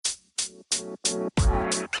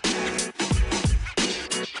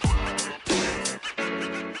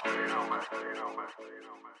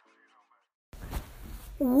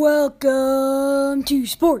Welcome to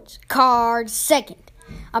Sports Card Second,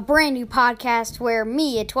 a brand new podcast where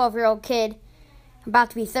me, a 12-year-old kid, about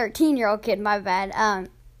to be 13-year-old kid, my bad,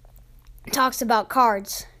 talks about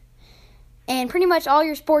cards and pretty much all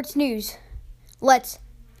your sports news. Let's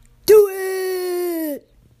do it!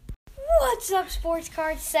 What's up, Sports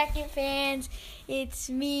Card Second fans? It's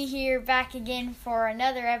me here back again for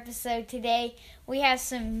another episode today. We have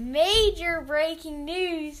some major breaking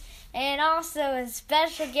news and also a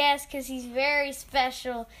special guest because he's very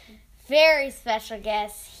special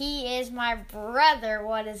guest. He is my brother.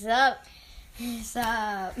 What is up? What's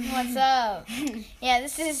up? What's up? Yeah,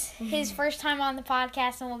 this is his first time on the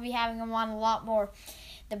podcast, and we'll be having him on a lot more.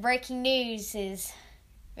 The breaking news is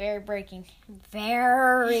very breaking.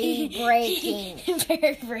 Very breaking.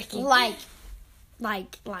 Very breaking. Like,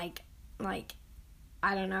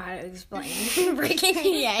 I don't know how to explain breaking.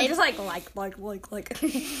 Yeah, it's just like.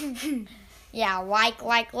 Yeah,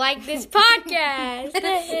 like this podcast.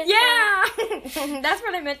 Yeah, that's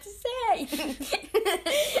what I meant to say.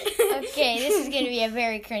 Okay, this is going to be a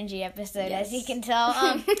very cringy episode, Yes. as you can tell.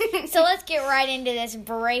 So let's get right into this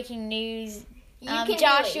breaking news. You can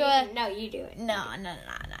Joshua. No, you do it. No.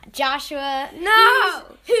 Joshua. No.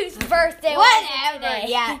 Whose birthday was it Whatever. today?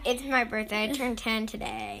 Yeah, it's my birthday. I turned 10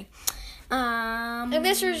 today. And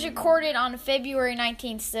this was recorded on February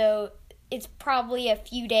 19th, so it's probably a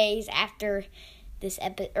few days after this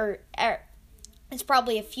it's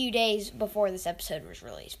probably a few days before this episode was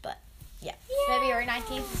released, but yeah. February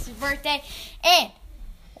 19th is his birthday. And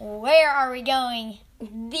where are we going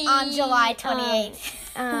on July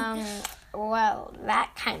 28th? Well,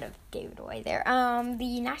 that kind of gave it away there.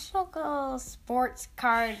 The National Sports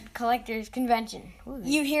Card Collectors Convention. Ooh.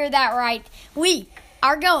 You hear that right. We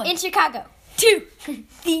are going In Chicago. to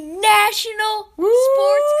the National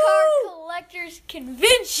Sports Card Collectors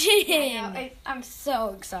Convention. I'm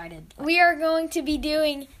so excited. We are going to be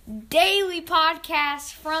doing daily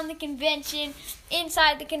podcasts from the convention,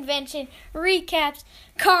 inside the convention, recaps,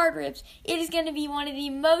 card rips. It is going to be one of the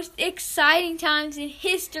most exciting times in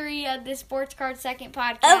history of the Sports Card Second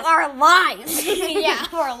podcast. Of our lives. Yeah,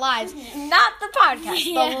 of our lives. Not the podcast,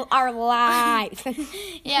 Yeah. but our lives.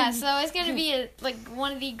 Yeah, so it's going to be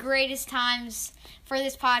one of the greatest times for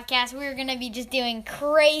this podcast. We're going to be just doing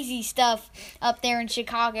crazy stuff up there in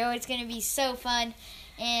Chicago. It's going to be so fun.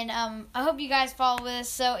 And I hope you guys follow with us.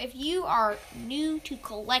 So if you are new to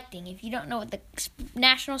collecting, if you don't know what the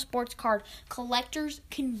National Sports Card Collectors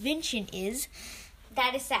Convention is,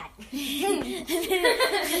 that is sad.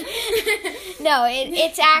 No,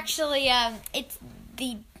 it's actually it's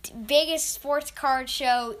the biggest sports card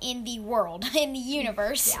show in the world, in the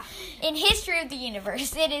universe, in history of the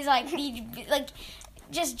universe. It is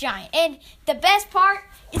just giant. And the best part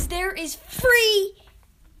is there is free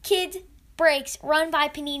kids breaks run by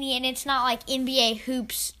Panini, and it's not like NBA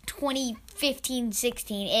Hoops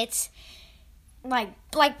 2015-16. It's like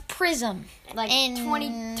Prism, And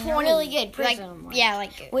 2020 really good Prism. with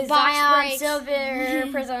Zion, box breaks. Silver,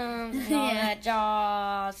 Prisms, and all Yeah. that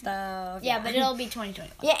jaw stuff. Yeah, but it'll be 2021.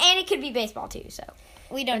 Yeah, and it could be baseball too, so.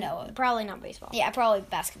 We don't know. Probably not baseball. Yeah, probably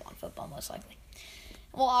basketball and football most likely.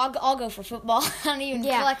 Well, I'll go for football. I don't even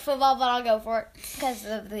collect football, but I'll go for it. Because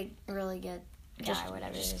of the really good guy,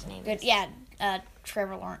 whatever his name Good, is. yeah,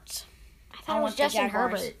 Trevor Lawrence. I thought it was Justin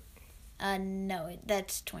Herbert. No,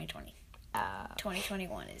 that's 2020.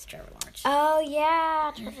 2021 is Trevor Lawrence. Oh,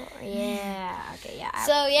 yeah. Trevor. Yeah. Okay,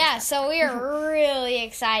 yeah. So we are really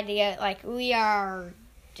excited to go. We are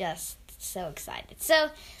just so excited. So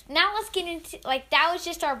now let's get into, that was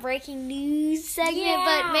just our breaking news segment,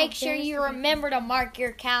 but make sure you remember to mark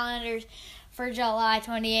your calendars for July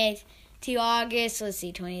 28th to August,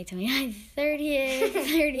 28th, 29th, 30th,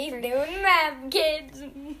 31st. Doing math, kids.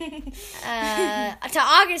 To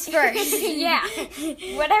August 1st. Yeah.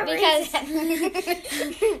 Whatever.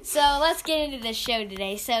 So let's get into the show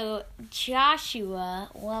today. So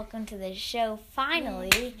Joshua, welcome to the show.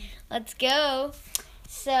 Finally, let's go.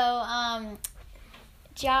 So,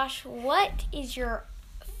 Josh, what is your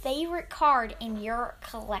favorite card in your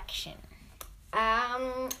collection?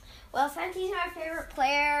 Well, since he's my favorite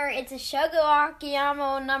player, it's a Shogo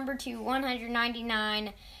Akiyama number 2,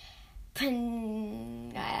 199.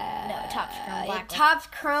 Topps Chrome Black. Topps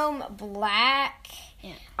Chrome Black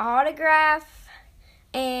autograph.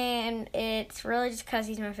 And it's really just because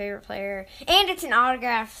he's my favorite player. And it's an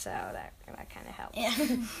autograph, so that kind of helps.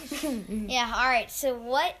 Yeah, all right. So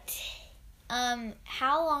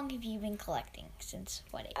how long have you been collecting? Since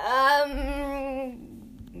what age?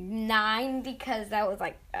 9 9 because that was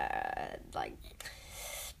like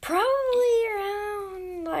probably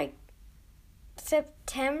around like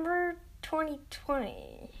September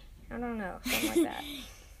 2020. I don't know, something like that.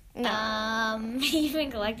 No. You've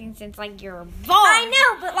been collecting since like you were born. I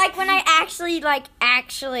know, but like when I actually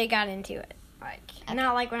got into it. Like,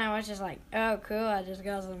 not like when I was just like, oh, cool, I just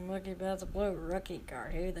got some Mookie Betts Blue rookie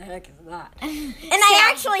card. Who the heck is that? And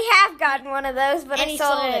I actually have gotten one of those, but I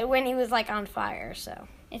sold it when he was, like, on fire, so.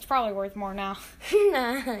 It's probably worth more now.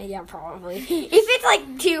 Yeah, probably. If it's, like,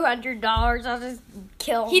 $200, I'll just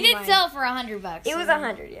kill He did sell it for $100. It was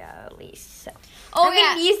 $100, yeah, at least, so. Oh, I'm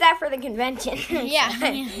going to use that for the convention. Yeah.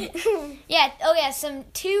 Oh, yeah,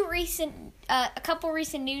 a couple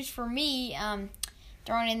recent news for me,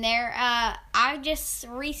 thrown in there. I just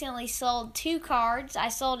recently sold 2 cards. I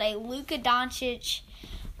sold a Luka Doncic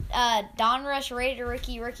Donruss rated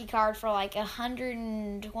rookie card for like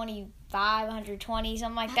 125, 120,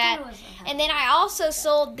 something like that. And then I also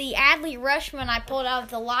sold the Adley Rushman I pulled out of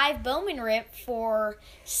the live Bowman Rip for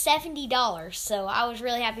 $70. So I was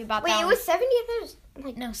really happy about that. Wait, it was 70? I thought it was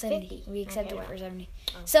like no, 70. 50. We accepted it for 70.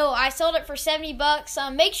 Oh. So I sold it for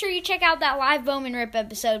 $70. Make sure you check out that live Bowman Rip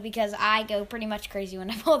episode because I go pretty much crazy when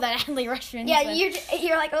I pull that Adley Rushman. Yeah,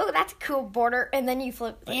 you're like, oh, that's a cool border, and then you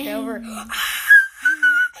flip it over.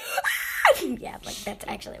 Yeah, like that's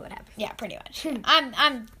actually what happened. Yeah, pretty much.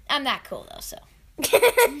 I'm that cool though, so.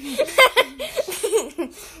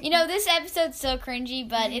 This episode's so cringy,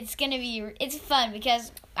 but it's fun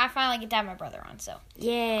because I finally get to have my brother on, so.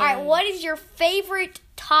 Yeah. All right, what is your favorite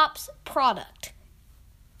Topps product?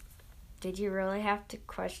 Did you really have to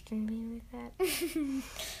question me with that?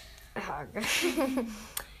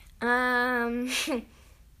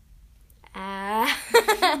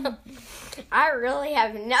 I really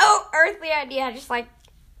have no earthly idea. I just like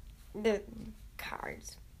the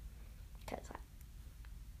cards.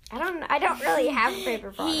 I don't really have a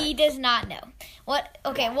favorite product. He does not know. What?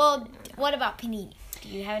 Okay, well, what about Panini? Do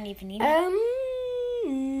you have any Panini?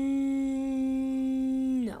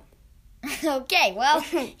 No. Okay, well,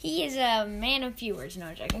 he is a man of few words. No,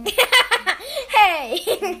 I'm joking. Hey.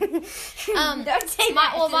 Don't say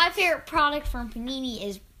that. Well, my favorite product from Panini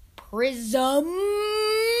is Prism.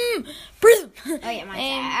 Oh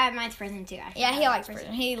yeah, mine's Prism too. Yeah, he likes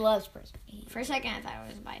Prism. He loves Prism. For a second, I thought it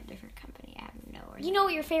was by a different company. I have no idea. You know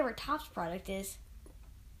what your favorite Topps product is?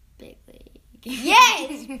 Big League.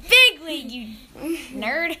 Yes, Big League, you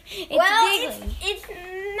nerd. It's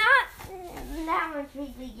not that much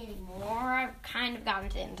Big League anymore. I've kind of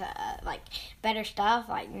gotten into like better stuff,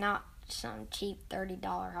 like not some cheap $30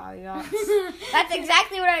 hobby box. That's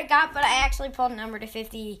exactly what I got, but I actually pulled a number to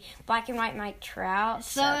 50 black and white Mike Trout.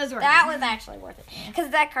 So it was worth that was actually worth it because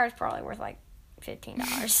that card's probably worth like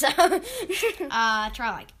 $15. So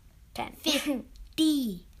try like 10, $50.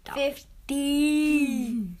 Yeah,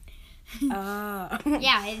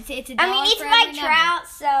 it's $1. I mean, it's Mike Trout,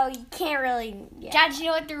 so you can't really. Yeah. Dad, you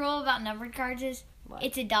know what the rule about numbered cards is? What?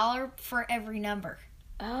 It's $1 for every number.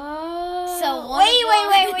 Oh. So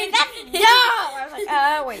wait. That's dumb. I was like,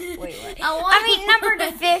 wait. I mean, number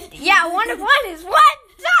to 50. Yeah, 1 of 1 is $1.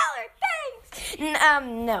 Thanks.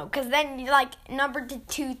 No, because then you like number to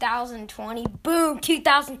 2020. Boom,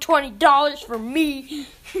 $2,020 for me.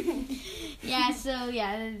 Yeah. So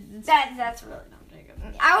yeah, that's really dumb.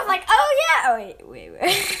 I was like, oh yeah. Oh wait.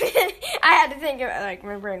 I had to think of it, like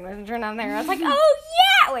my brain wasn't turned on there. I was like, oh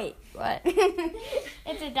yeah. Wait, what?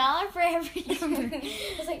 It's $1 for every number.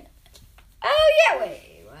 I was like, oh yeah.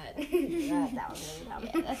 Wait, what? that was really dumb.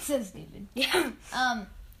 Yeah, that's so stupid. Yeah.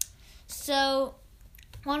 So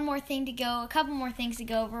one more thing to go. A couple more things to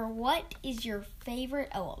go over. What is your favorite?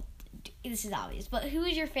 Oh, well, this is obvious, but who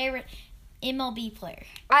is your favorite MLB player?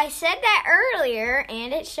 I said that earlier,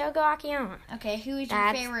 and it's Shogo Akiyama. Okay, who is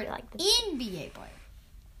your favorite NBA player?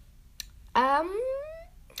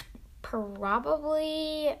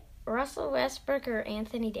 Probably Russell Westbrook or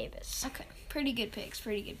Anthony Davis. Okay, pretty good picks.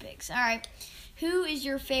 All right, who is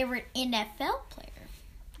your favorite NFL player?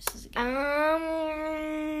 This is a good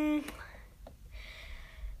one.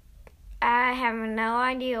 I have no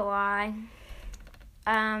idea why.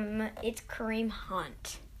 It's Kareem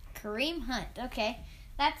Hunt. Kareem Hunt. Okay,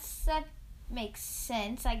 that makes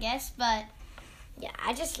sense, I guess. But yeah,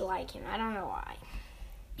 I just like him. I don't know why.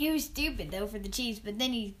 He was stupid though for the Chiefs, but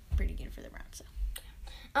then he's pretty good for the Browns. So.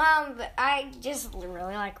 But I just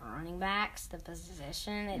really like running backs, the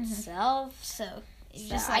position itself. So you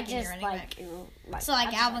just like running back. So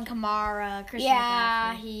like Alvin Kamara, Christian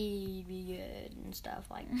McCaffrey. McCaffrey. He'd be good and stuff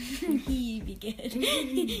like. He'd be good.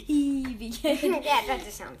 Yeah, that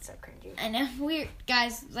just sounds so cringy. I know, weird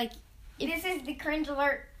guys. Like this is the cringe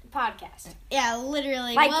alert podcast. Yeah,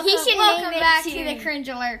 literally. Like, he should welcome name it back to the Cringe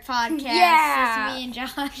Alert podcast. Yeah. It's me and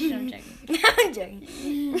Josh. I'm joking. I'm joking.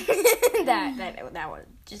 that one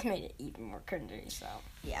just made it even more cringy. So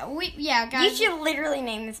Guys. you should literally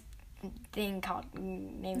name this thing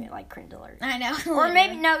name it like Cringe Alert. I know. Or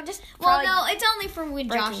maybe no, just it's only for when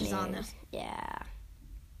Josh is on this. Yeah.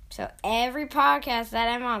 So every podcast that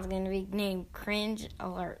I'm on is going to be named Cringe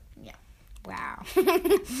Alert. Yeah. Wow. No,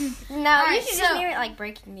 you should just name it like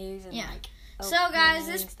breaking news and like. So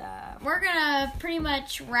guys, stuff. We're gonna pretty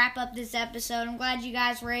much wrap up this episode. I'm glad you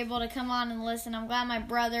guys were able to come on and listen. I'm glad my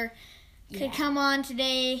brother could come on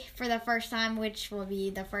today for the first time, which will be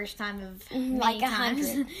the first time of many times.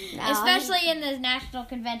 Especially in the national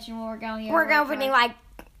convention where we're going. We're going to do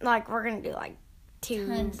we're gonna do like 2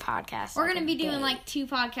 podcasts. We're gonna be doing like 2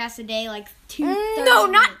 podcasts a day, like 2. No,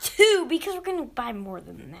 not 2, because we're gonna buy more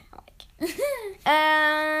than that.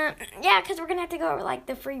 Yeah, because we're gonna have to go over like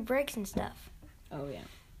the free breaks and stuff. Oh yeah.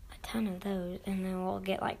 A ton of those, and then we'll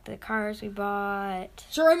get like the cars we bought.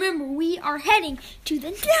 So remember, we are heading to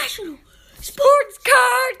the National Sports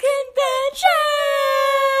Card Convention.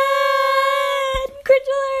 Cringe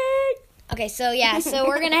Alert. Okay, so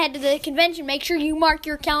we're gonna head to the convention. Make sure you mark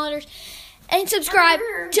your calendars and subscribe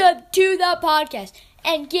to the podcast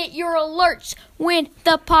and get your alerts when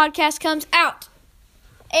the podcast comes out.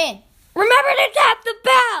 And remember to tap the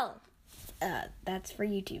bell. That's for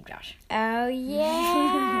YouTube, Josh. Oh,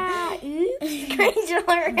 yeah. Oops. Cringe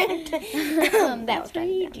Alert. That was for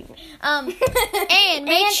YouTube. And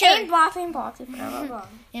make sure. And blocks. Blah, blah.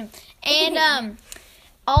 And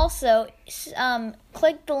also,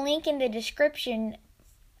 click the link in the description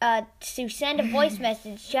to send a voice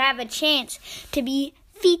message to have a chance to be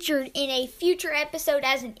featured in a future episode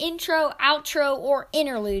as an intro, outro, or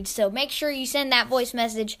interlude. So make sure you send that voice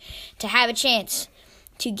message to have a chance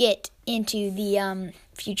to get into the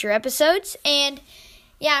future episodes. And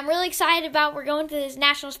yeah, I'm really excited about we're going to this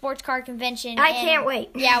National Sports Card Convention. I can't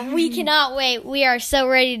wait. Yeah, we cannot wait. We are so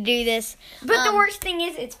ready to do this. But the worst thing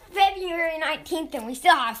is it's February 19th and we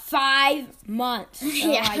still have 5 months. So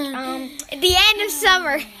yeah. Like, at the end of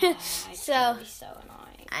summer. so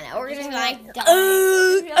annoying. I know, we're going to be like, when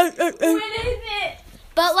is it?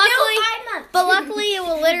 But luckily, Still 5 months. luckily, it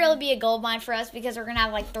will literally be a gold mine for us because we're gonna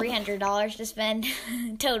have like $300 to spend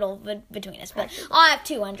total between us. But I'll have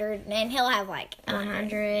 200, and he'll have like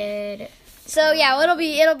 100. So yeah, it'll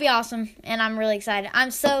be awesome, and I'm really excited.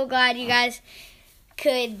 I'm so glad you guys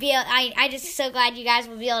could be. I just so glad you guys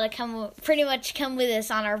will be able to come with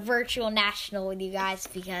us on our virtual national with you guys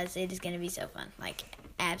because it is gonna be so fun. Like.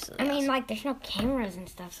 Absolutely. I mean, like, there's no cameras and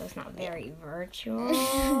stuff, so it's not very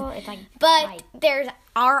virtual. It's like, but there's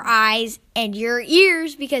our eyes and your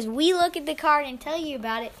ears because we look at the card and tell you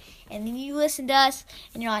about it, and then you listen to us,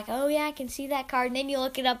 and you're like, oh yeah, I can see that card, and then you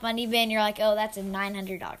look it up on eBay, and you're like, oh, that's a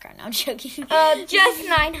 $900 card. No, I'm joking. Just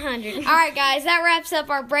 900. All right, guys, that wraps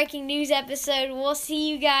up our breaking news episode. We'll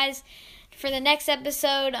see you guys for the next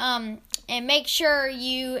episode, and make sure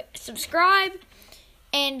you subscribe.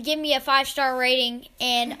 And give me a 5-star rating.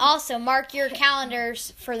 And also mark your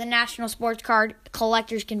calendars for the National Sports Card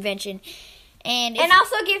Collectors Convention. And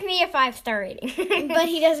also give me a 5-star rating. But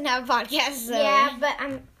he doesn't have a podcast. So. Yeah, but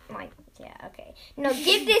I'm like, yeah, okay. No,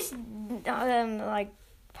 give this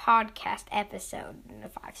podcast episode a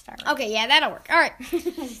 5-star rating. Okay, yeah, that'll work. All right.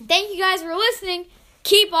 Thank you guys for listening.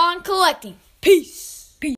 Keep on collecting. Peace.